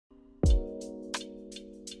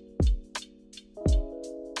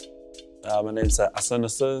My name's Ahsin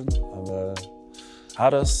Ahsin. I'm an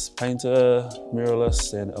artist, painter,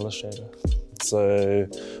 muralist and illustrator. So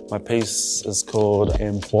my piece is called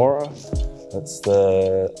Amphora. That's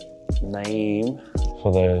the name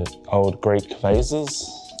for the old Greek vases.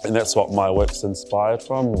 And that's what my work's inspired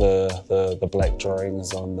from, the black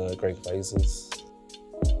drawings on the Greek vases.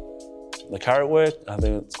 The current work, I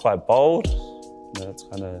think it's quite bold. You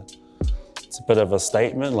know, it's a bit of a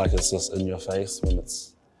statement, like it's just in your face when it's...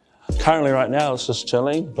 Currently right now it's just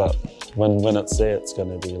chilling, but when it's there it's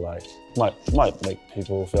gonna be like, might make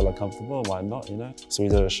people feel uncomfortable, might not, you know. So we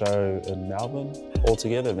did a show in Melbourne all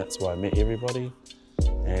together, and that's where I met everybody.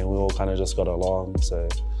 And we all kind of just got along, so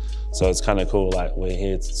it's kind of cool, like we're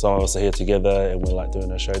here, some of us are here together and we're like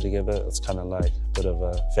doing a show together. It's kind of like a bit of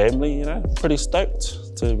a family, you know. Pretty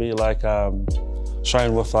stoked to be like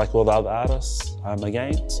showing with like all the other artists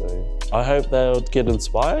again. So I hope they'll get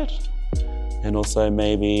inspired, and also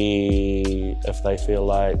maybe if they feel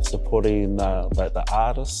like supporting like the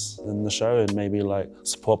artists in the show, and maybe like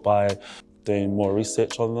support by doing more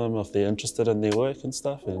research on them if they're interested in their work and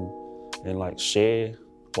stuff, and like share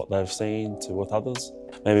what they've seen with others.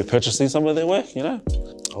 Maybe purchasing some of their work, you know.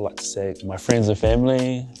 I'd like to say my friends and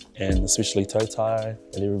family, and especially Tautai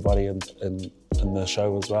and everybody in the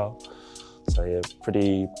show as well. So yeah,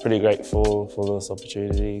 pretty grateful for this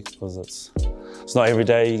opportunity, because it's not every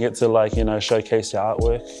day you get to, like, you know, showcase your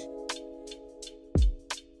artwork.